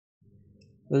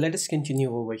Let us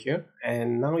continue over here,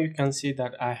 and now you can see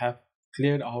that I have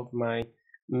cleared out my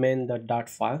main.dart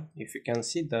file. If you can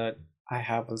see that I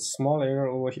have a small error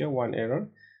over here, one error,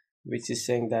 which is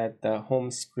saying that the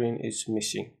home screen is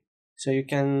missing. So you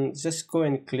can just go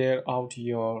and clear out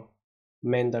your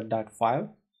main.dart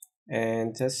file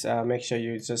and just make sure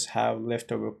you just have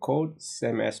leftover code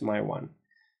same as my one.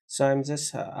 So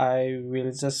I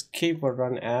will just keep a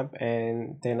run app,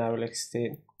 and then I will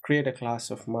create a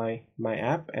class of my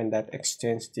app, and that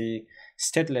extends the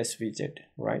stateless widget,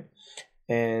 right?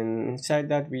 And inside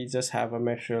that we just have a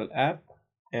material app,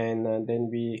 and then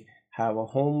we have a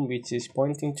home which is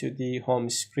pointing to the home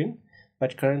screen,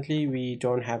 but currently we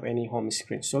don't have any home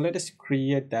screen. So let us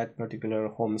create that particular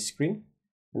home screen.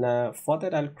 Now for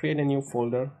that I'll create a new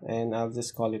folder, and I'll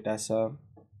just call it as a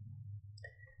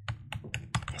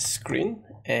screen,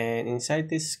 and inside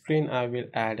this screen I will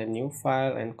add a new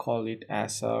file and call it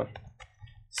as a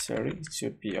it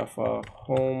should be of a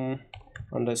home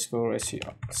underscore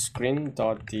screen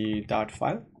dot the dart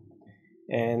file.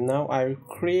 And now I will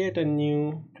create a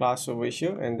new class over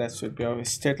here, and that should be a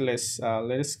stateless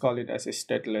let us call it as a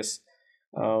stateless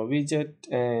widget,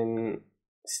 and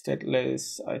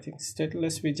stateless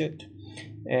widget,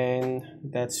 and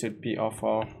that should be of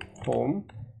a home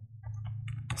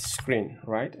screen,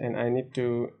 right? And I need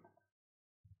to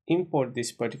import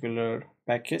this particular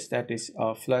package, that is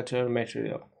a Flutter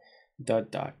material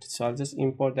dot. So I'll just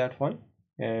import that one,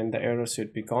 and the error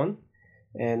should be gone.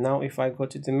 And now if I go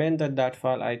to the main.dart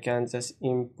file, I can just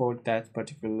import that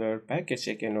particular package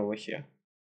again over here.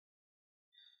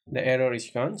 The error is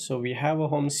gone, so we have a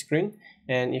home screen.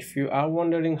 And if you are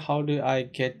wondering how do I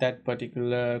get that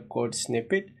particular code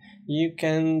snippet, you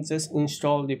can just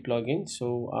install the plugin.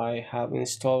 So I have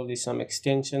installed some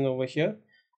extension over here.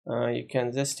 You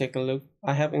can just take a look.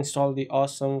 I have installed the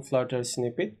awesome Flutter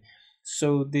snippet.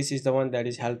 So this is the one that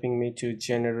is helping me to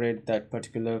generate that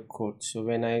particular code. So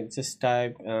when I just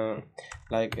type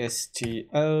like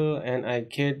STL, and I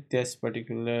get this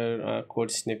particular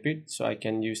code snippet, so I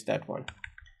can use that one.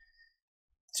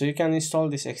 So you can install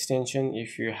this extension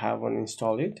if you haven't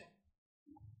installed it.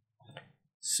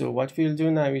 So what we'll do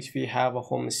now is we have a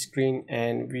home screen,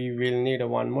 and we will need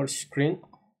one more screen.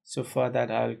 So for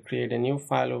that I'll create a new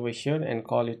file over here and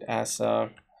call it as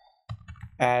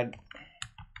add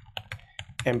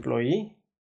employee,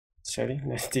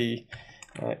 not the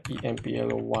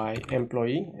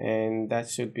employee, and that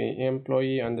should be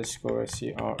employee underscore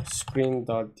screen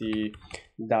dot the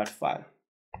dart file.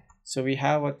 So we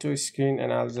have a two screen,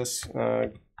 and I'll just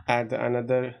add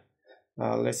another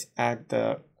let's add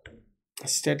the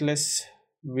stateless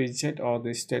widget, or the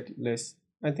stateless,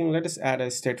 I think let us add a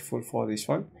stateful for this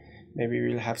one. Maybe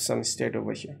we'll have some state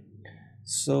over here.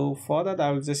 So for that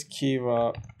I'll just keep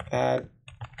add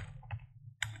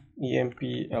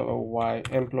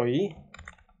employee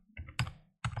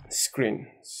screen.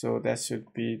 So that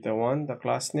should be the one, the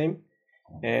class name,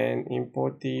 and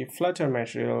import the Flutter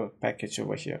material package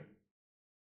over here.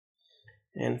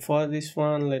 And for this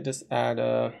one, let us add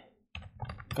a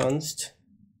const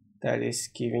that is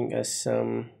giving us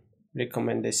some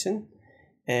recommendation.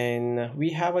 And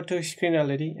we have a two screen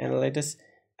already, and let us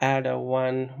add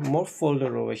one more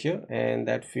folder over here, and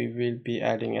that we will be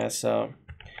adding as a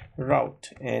route,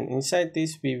 and inside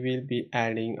this we will be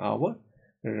adding our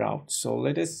route. So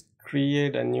let us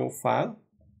create a new file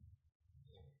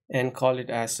and call it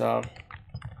as a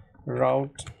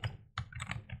route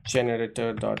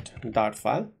generator.dart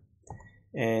file,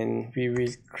 and we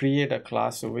will create a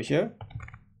class over here,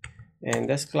 and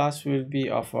this class will be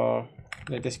of a,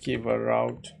 let us give a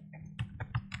route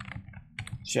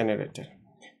generator,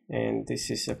 and this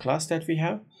is a class that we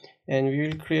have. And we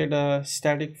will create a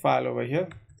static file over here,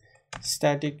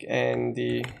 static, and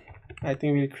I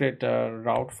think we'll create a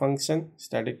route function,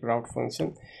 static route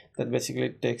function, that basically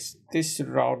takes this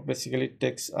route, basically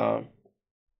takes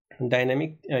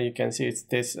dynamic, you can see it's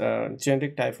this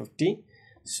generic type of T,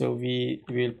 so we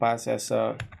will pass as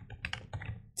a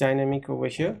dynamic over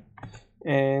here,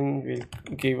 and we'll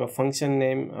give a function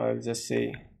name. I'll just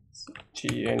say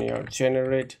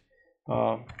generate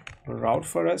route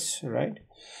for us, right?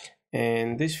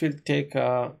 And this will take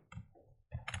a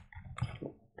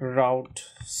route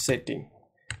setting,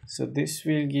 so this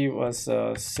will give us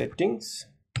settings,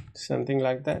 something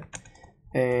like that,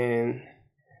 and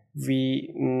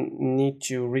we need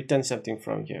to return something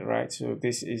from here, right? So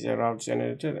this is a route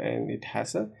generator, and it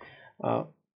has a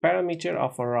parameter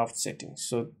of a route setting.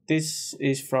 So this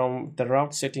is from the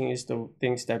route setting is the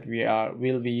things that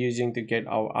will be using to get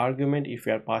our argument if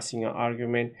we are passing an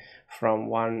argument from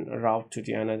one route to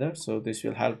the another. So this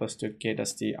will help us to get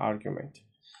us the argument.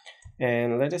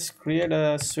 And let us create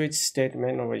a switch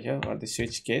statement over here, or the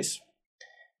switch case.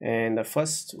 And the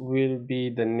first will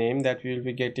be the name that we will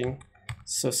be getting.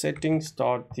 So settings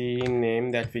dot the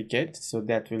name that we get, so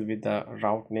that will be the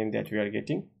route name that we are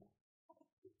getting.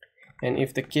 And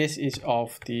if the case is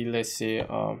of the, let's say,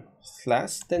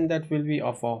 slash, then that will be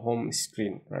of our home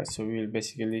screen, right? So we will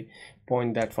basically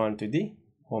point that one to the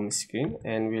home screen,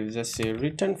 and we'll just say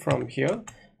return from here.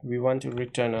 We want to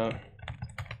return a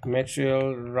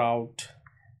material route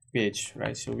page,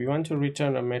 right? So we want to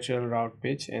return a material route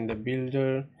page, and the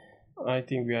builder, I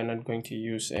think we are not going to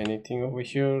use anything over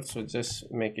here, so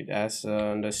just make it as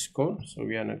underscore. So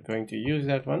we are not going to use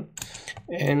that one.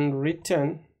 And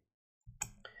return,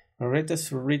 let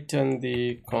us return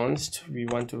the const. We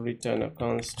want to return a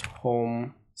const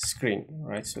home screen,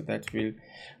 right? So that will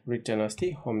return us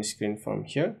the home screen from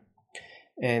here.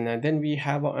 And then we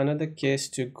have another case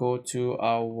to go to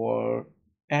our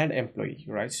add employee,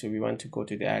 right? So we want to go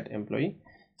to the add employee.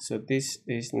 So this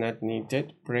is not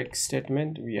needed. Break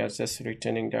statement, we are just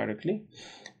returning directly.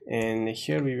 And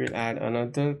here we will add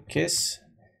another case,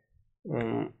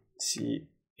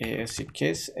 CASC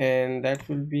case, and that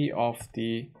will be of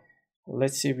the,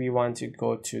 let's say we want to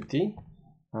go to the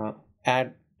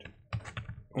add,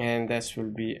 and this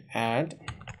will be add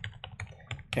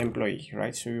employee,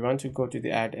 right? So we want to go to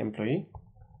the add employee,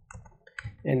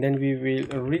 and then we will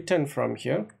return from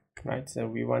here, right? So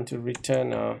we want to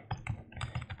return a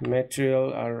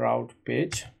material route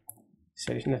page.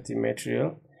 Sorry, not the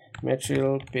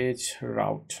material page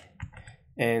route.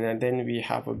 And then we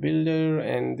have a builder,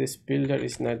 and this builder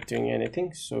is not doing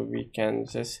anything, so we can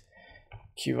just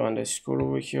q underscore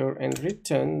over here and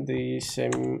return the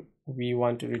same. We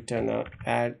want to return a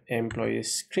add employee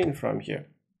screen from here,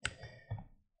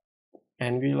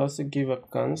 and we'll also give a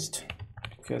const,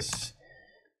 because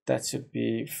that should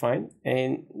be fine.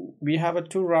 And we have a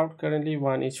two route currently,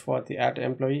 one is for the add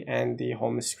employee and the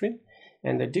home screen.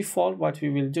 And the default, what we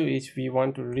will do is we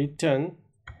want to return,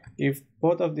 if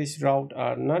both of these routes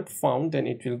are not found, then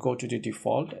it will go to the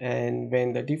default. And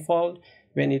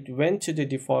when it went to the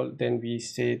default, then we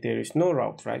say there is no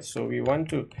route, right? So we want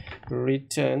to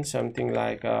return something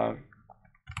like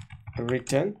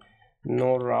return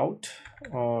no route,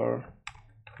 or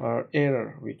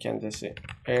error. We can just say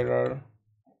error,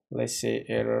 let's say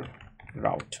error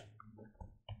route.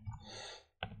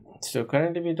 So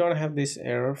currently we don't have this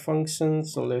error function,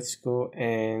 so let's go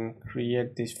and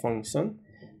create this function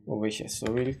over here.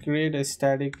 So we'll create a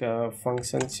static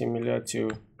function similar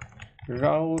to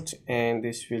route, and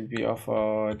this will be of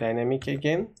a dynamic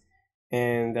again,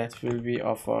 and that will be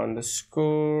of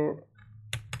underscore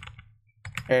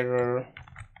error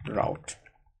route.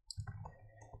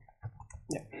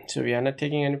 Yeah, so we are not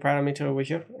taking any parameter over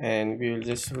here, and we will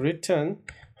just return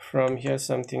from here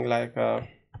something like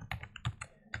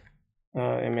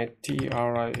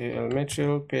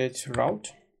material page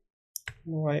route.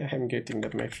 Why I'm getting the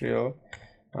material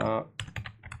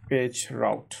page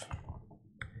route.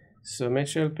 So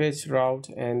material page route,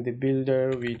 and the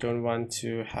builder, we don't want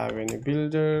to have any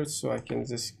builder, so I can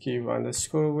just give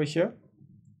underscore over here,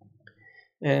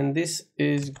 and this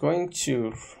is going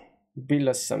to build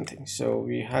us something. So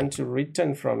we want to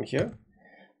return from here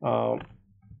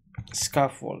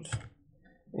scaffold,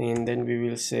 and then we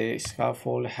will say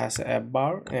scaffold has a app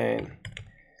bar, and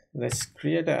let's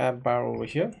create an app bar over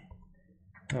here.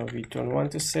 We don't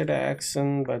want to set an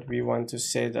action, but we want to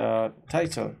set a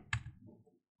title,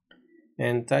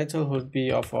 and title would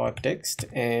be of our text,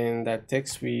 and that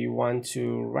text we want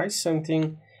to write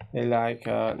something like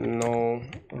no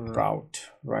route,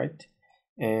 right?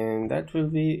 And that will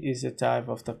be is a type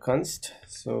of the const,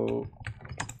 so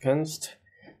const.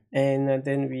 And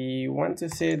then we want to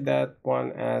say that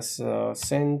one as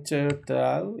center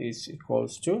tile is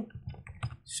equals to,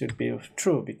 should be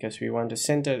true, because we want to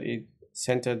center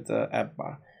the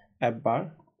app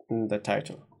bar in the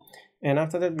title. And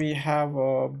after that we have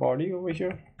a body over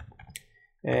here,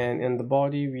 and in the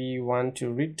body we want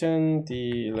to return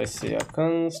the, let's say, a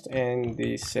const and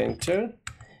the center,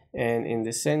 and in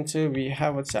the center we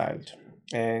have a child,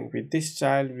 and with this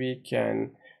child we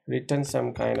can return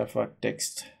some kind of a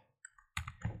text.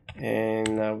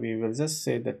 And we will just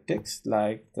say the text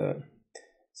like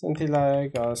something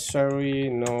like sorry,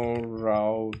 no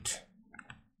route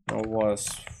was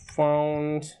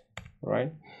found,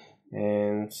 right?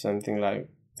 And something like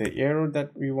the error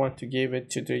that we want to give it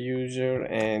to the user,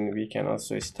 and we can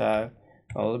also style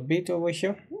a little bit over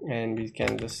here, and we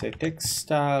can just say text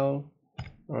style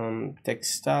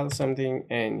something,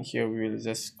 and here we will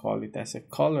just call it as a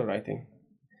color, I think.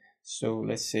 So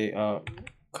let's say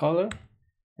color,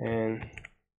 and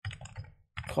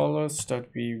colors that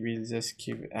we will just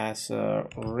keep as a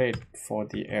red for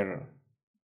the error.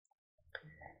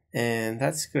 And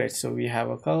that's great. So we have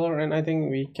a color, and I think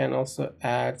we can also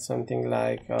add something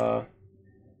like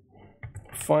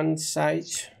font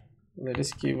size. Let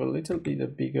us give a little bit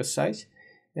of bigger size,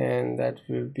 and that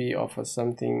will be of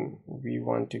something we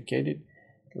want to get it,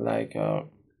 like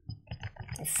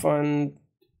font,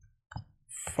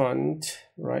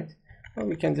 right? Or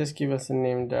we can just give us a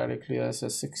name directly as a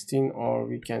 16, or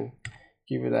we can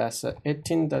give it as a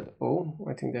 18.0.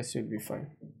 I think that should be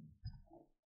fine.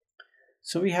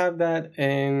 So we have that,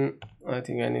 and I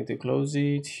think I need to close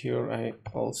it. Here I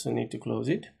also need to close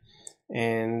it,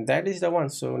 and that is the one.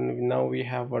 So now we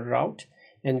have a route,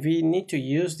 and we need to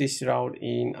use this route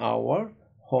in our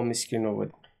home screen over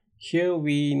there. Here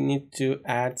we need to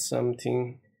add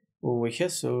something over here.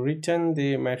 So return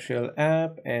the material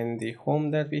app, and the home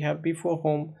that we have. Before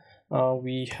home,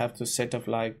 we have to set up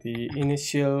like the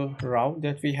initial route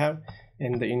that we have,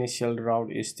 and the initial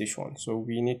route is this one. So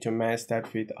we need to match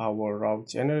that with our route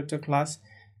generator class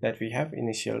that we have,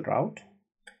 initial route.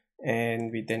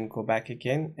 And we then go back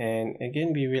again, and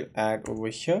again we will add over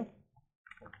here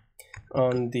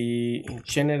on the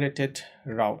generated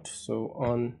route. So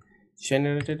on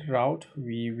generated route,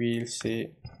 we will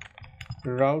say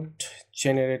route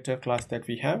generator class that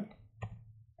we have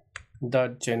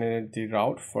dot generate the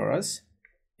route for us,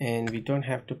 and we don't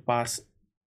have to pass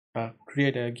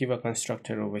give a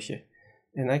constructor over here.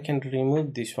 And I can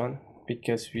remove this one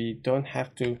because we don't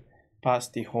have to pass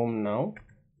the home now.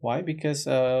 Why? Because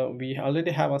we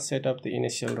already have set up the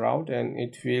initial route, and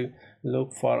it will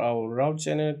look for our route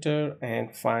generator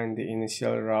and find the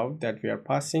initial route that we are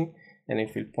passing, and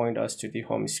it will point us to the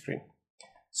home screen.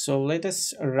 So let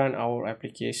us run our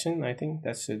application. I think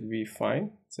that should be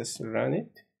fine. Just run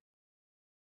it.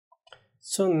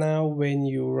 So now when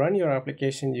you run your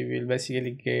application, you will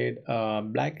basically get a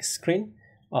black screen.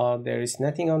 There is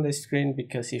nothing on the screen,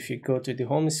 because if you go to the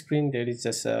home screen, there is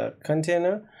just a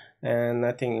container and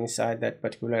nothing inside that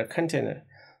particular container.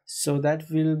 So that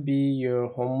will be your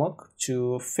homework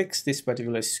to fix this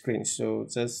particular screen. So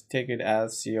just take it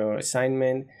as your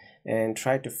assignment and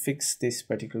try to fix this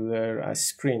particular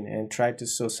screen, and try to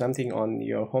show something on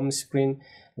your home screen,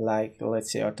 like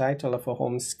let's say a title of a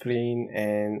home screen,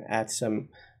 and add some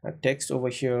text over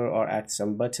here, or add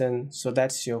some button. So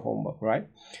that's your homework, right?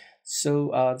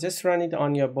 So just run it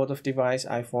on your both of device,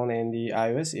 iPhone and the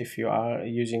iOS. If you are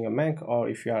using a Mac, or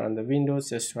if you are on the Windows,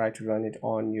 just try to run it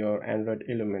on your Android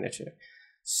Illuminator.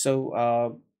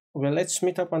 So well, let's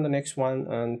meet up on the next one.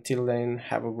 Until then,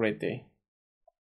 have a great day.